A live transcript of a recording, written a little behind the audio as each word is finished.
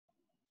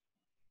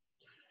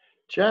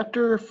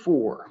Chapter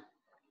 4,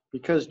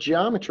 because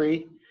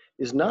geometry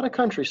is not a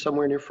country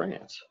somewhere near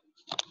France.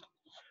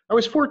 I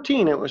was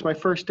 14 and it was my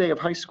first day of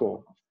high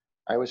school.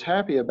 I was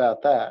happy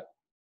about that.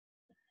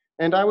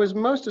 And I was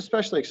most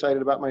especially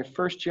excited about my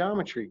first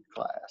geometry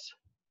class.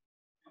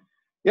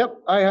 Yep,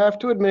 I have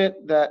to admit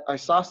that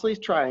isosceles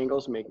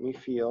triangles make me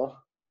feel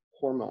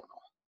hormonal.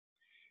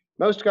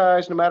 Most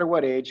guys, no matter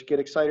what age, get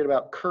excited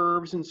about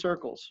curves and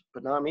circles,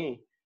 but not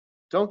me.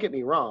 Don't get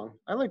me wrong,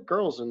 I like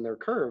girls and their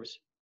curves,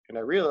 and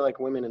I really like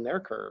women and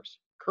their curves,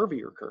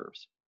 curvier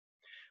curves.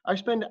 I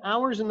spend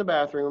hours in the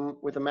bathroom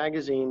with a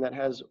magazine that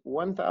has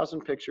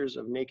 1,000 pictures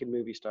of naked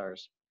movie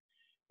stars.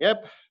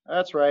 Yep,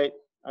 that's right,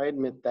 I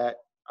admit that.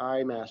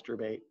 I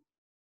masturbate.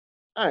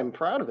 I'm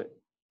proud of it.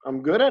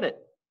 I'm good at it.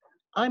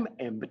 I'm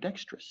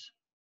ambidextrous.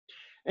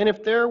 And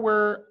if there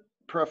were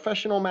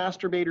professional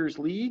masturbators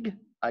league,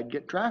 I'd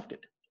get drafted.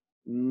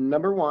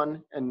 Number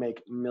one and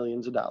make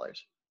millions of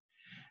dollars.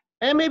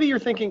 And maybe you're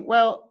thinking,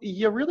 well,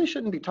 you really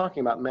shouldn't be talking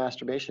about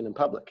masturbation in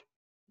public.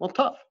 Well,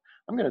 tough.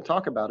 I'm going to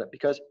talk about it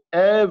because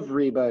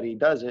everybody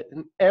does it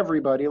and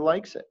everybody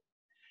likes it.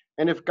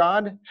 And if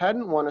God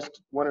hadn't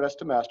wanted us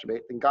to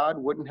masturbate, then God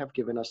wouldn't have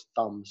given us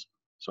thumbs.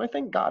 So I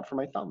thank God for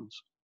my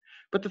thumbs.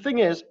 But the thing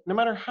is, no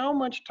matter how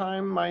much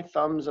time my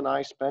thumbs and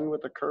I spend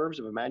with the curves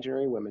of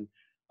imaginary women,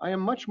 I am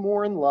much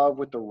more in love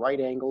with the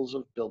right angles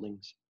of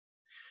buildings.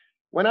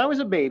 When I was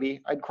a baby,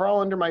 I'd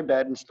crawl under my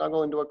bed and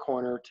snuggle into a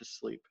corner to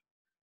sleep.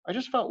 I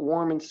just felt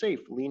warm and safe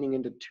leaning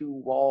into two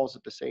walls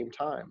at the same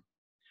time.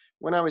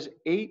 When I was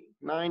 8,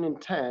 9,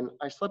 and 10,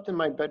 I slept in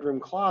my bedroom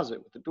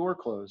closet with the door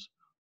closed.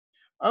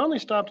 I only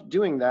stopped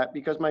doing that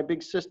because my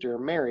big sister,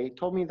 Mary,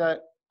 told me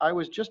that I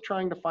was just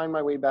trying to find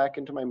my way back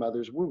into my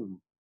mother's womb.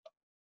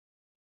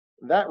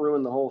 That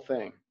ruined the whole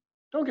thing.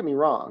 Don't get me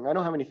wrong, I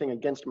don't have anything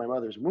against my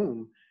mother's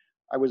womb.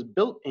 I was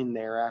built in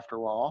there after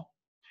all.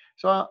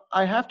 So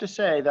I have to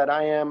say that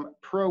I am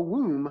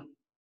pro-womb,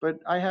 but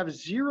I have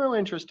zero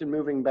interest in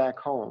moving back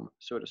home,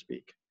 so to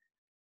speak.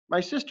 My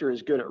sister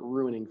is good at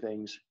ruining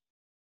things.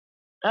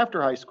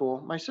 After high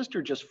school, my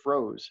sister just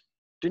froze.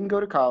 Didn't go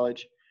to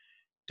college,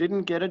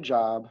 didn't get a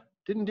job,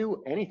 didn't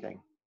do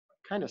anything.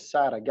 Kind of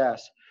sad, I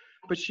guess.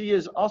 But she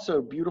is also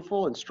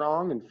beautiful and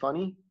strong and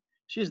funny.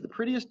 She is the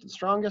prettiest and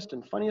strongest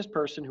and funniest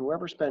person who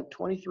ever spent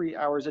 23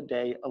 hours a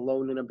day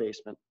alone in a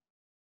basement.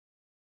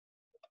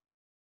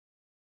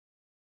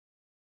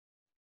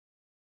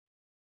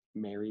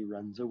 Mary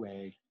runs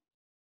away.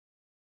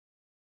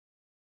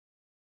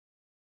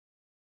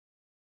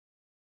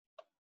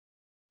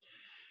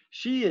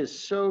 She is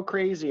so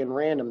crazy and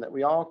random that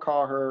we all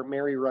call her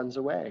Mary Runs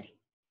Away.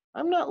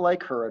 I'm not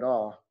like her at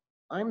all.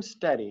 I'm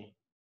steady.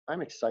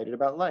 I'm excited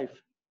about life.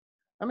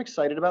 I'm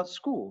excited about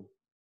school.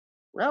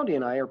 Rowdy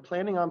and I are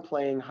planning on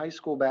playing high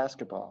school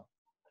basketball.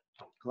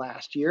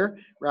 Last year,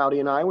 Rowdy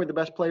and I were the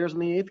best players on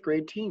the 8th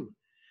grade team.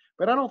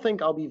 But I don't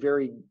think I'll be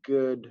very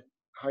good.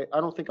 I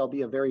don't think I'll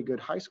be a very good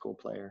high school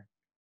player.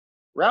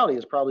 Rowdy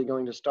is probably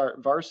going to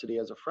start varsity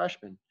as a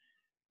freshman,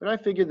 but I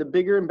figure the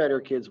bigger and better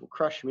kids will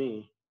crush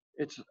me.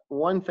 It's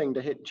one thing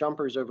to hit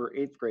jumpers over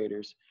 8th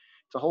graders.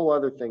 It's a whole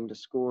other thing to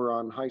score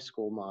on high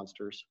school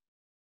monsters.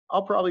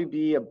 I'll probably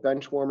be a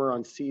bench warmer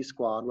on C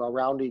Squad while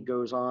Rowdy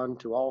goes on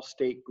to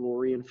all-state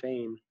glory and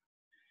fame.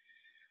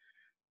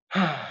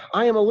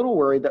 I am a little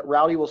worried that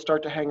Rowdy will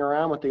start to hang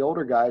around with the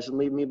older guys and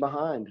leave me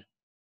behind.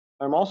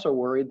 I'm also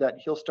worried that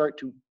he'll start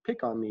to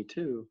pick on me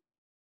too.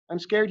 I'm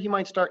scared he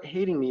might start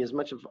hating me as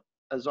much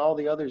as all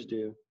the others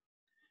do.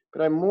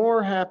 But I'm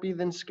more happy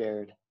than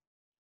scared.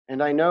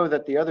 And I know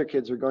that the other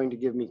kids are going to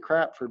give me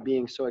crap for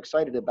being so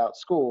excited about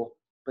school,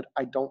 but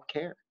I don't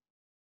care.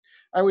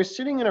 I was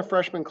sitting in a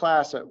freshman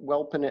class at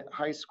Welpinett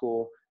High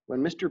School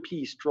when Mr.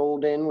 P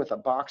strolled in with a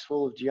box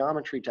full of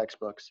geometry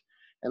textbooks.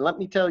 And let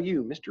me tell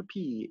you, Mr.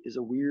 P is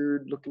a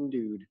weird-looking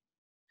dude.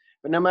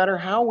 But no matter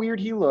how weird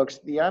he looks,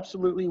 the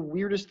absolutely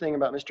weirdest thing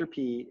about Mr.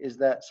 P is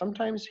that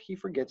sometimes he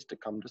forgets to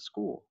come to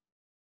school.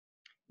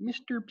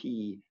 Mr.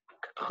 P,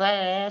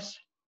 class,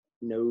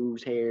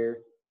 nose hair,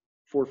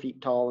 4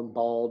 feet tall and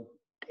bald,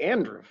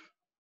 dandruff,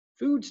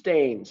 food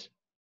stains,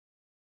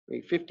 weigh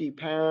 50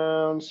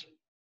 pounds,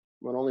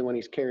 but only when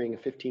he's carrying a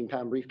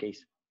 15-pound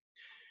briefcase.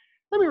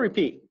 Let me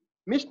repeat,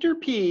 Mr.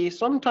 P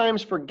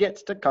sometimes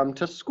forgets to come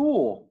to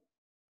school.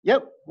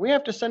 Yep, we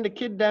have to send a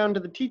kid down to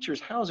the teacher's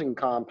housing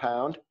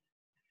compound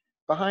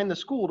behind the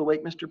school to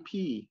wake Mr.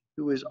 P,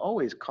 who is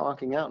always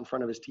conking out in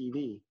front of his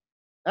TV.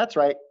 That's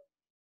right,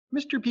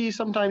 Mr. P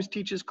sometimes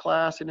teaches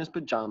class in his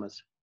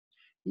pajamas.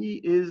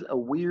 He is a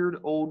weird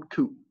old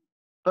coot,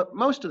 but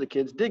most of the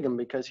kids dig him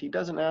because he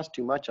doesn't ask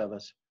too much of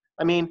us.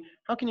 I mean,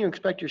 how can you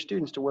expect your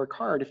students to work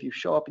hard if you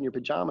show up in your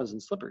pajamas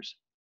and slippers?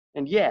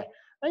 And yeah,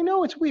 I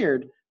know it's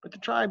weird, but the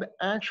tribe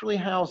actually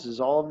houses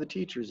all of the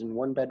teachers in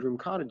one-bedroom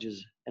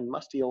cottages and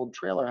musty old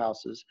trailer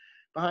houses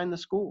behind the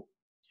school.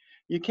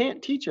 You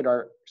can't teach at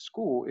our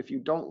school if you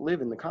don't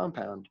live in the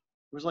compound.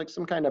 It was like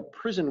some kind of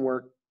prison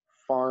work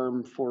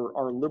farm for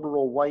our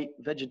liberal white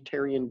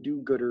vegetarian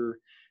do-gooder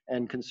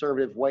and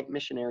conservative white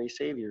missionary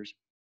saviors.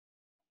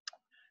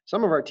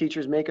 Some of our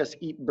teachers make us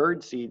eat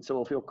bird seed so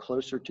we'll feel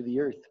closer to the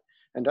earth.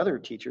 and other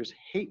teachers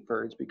hate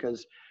birds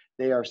because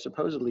they are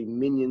supposedly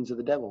minions of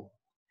the devil.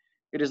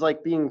 It is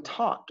like being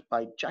taught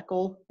by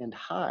Jekyll and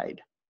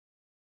Hyde.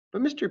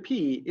 But Mr.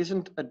 P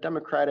isn't a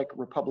Democratic,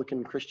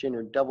 Republican, Christian,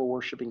 or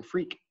devil-worshipping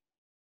freak.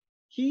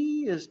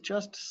 He is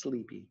just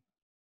sleepy.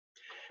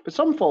 But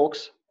some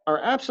folks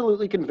are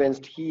absolutely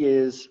convinced he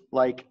is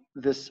like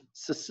this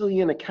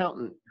Sicilian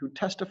accountant who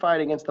testified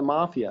against the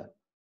mafia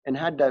and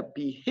had to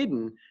be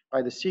hidden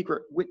by the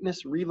secret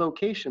witness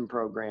relocation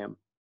program.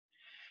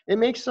 It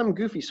makes some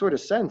goofy sort of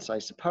sense, I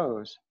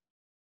suppose.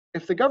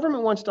 If the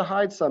government wants to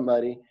hide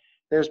somebody,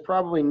 there's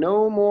probably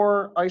no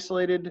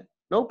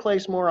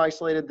place more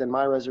isolated than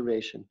my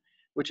reservation,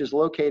 which is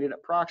located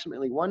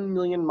approximately 1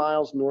 million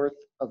miles north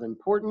of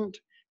important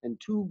and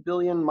 2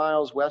 billion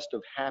miles west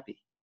of happy.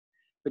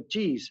 But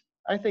geez,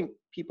 I think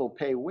people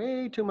pay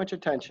way too much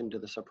attention to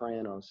The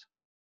Sopranos.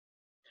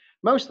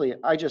 Mostly,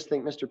 I just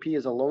think Mr. P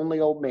is a lonely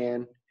old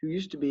man who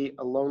used to be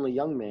a lonely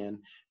young man,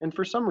 and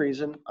for some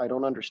reason I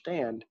don't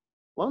understand,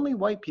 lonely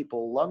white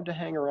people love to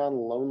hang around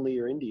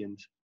lonelier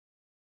Indians.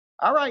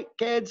 All right,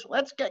 kids,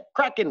 let's get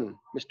cracking,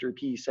 Mr.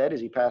 P said as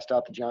he passed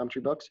out the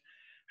geometry books.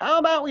 How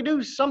about we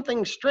do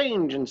something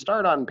strange and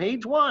start on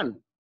page 1?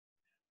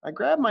 I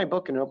grabbed my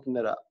book and opened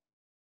it up.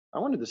 I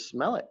wanted to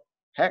smell it.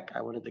 Heck,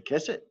 I wanted to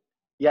kiss it.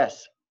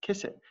 Yes,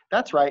 kiss it.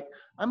 That's right,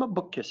 I'm a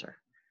book kisser.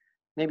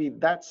 Maybe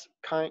that's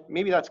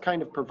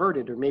kind of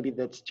perverted, or maybe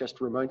that's just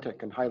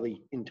romantic and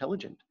highly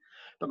intelligent.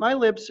 But my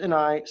lips and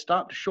I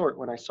stopped short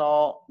when I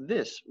saw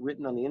this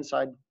written on the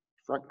inside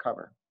front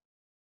cover.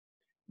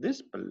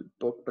 This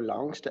book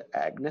belongs to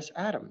Agnes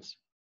Adams.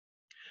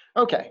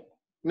 Okay,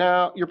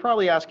 now you're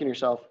probably asking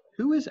yourself,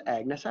 who is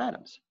Agnes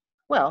Adams?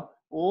 Well,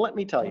 let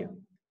me tell you.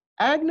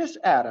 Agnes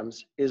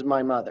Adams is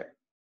my mother.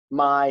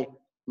 My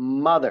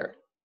mother.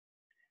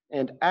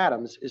 And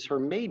Adams is her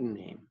maiden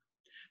name.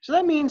 So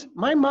that means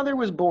my mother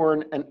was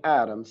born an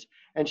Adams,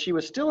 and she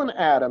was still an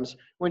Adams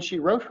when she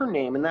wrote her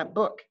name in that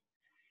book.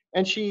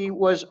 And she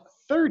was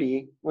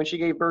 30 when she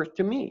gave birth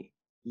to me.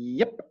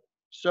 Yep.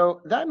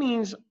 So that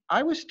means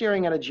I was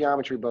staring at a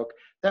geometry book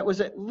that was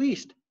at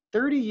least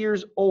 30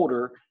 years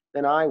older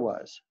than I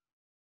was.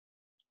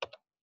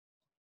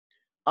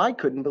 I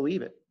couldn't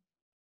believe it.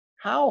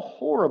 How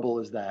horrible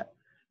is that?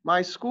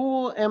 My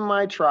school and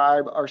my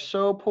tribe are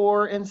so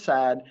poor and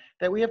sad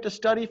that we have to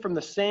study from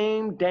the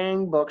same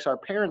dang books our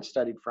parents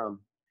studied from.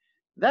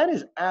 That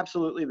is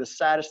absolutely the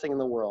saddest thing in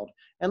the world.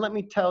 And let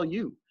me tell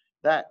you,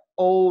 that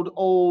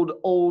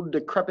old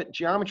decrepit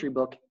geometry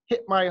book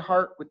hit my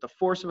heart with the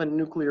force of a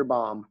nuclear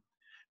bomb.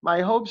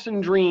 My hopes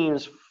and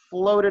dreams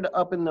floated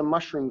up in the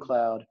mushroom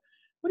cloud.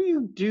 What do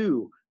you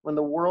do when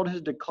the world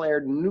has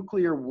declared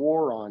nuclear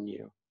war on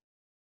you?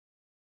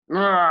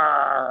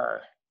 Arrgh.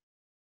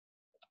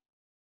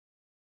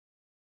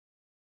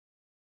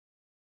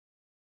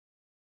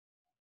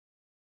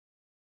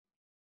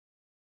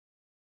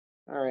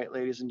 All right,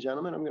 ladies and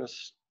gentlemen, I'm going to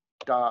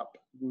stop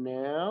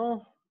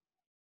now.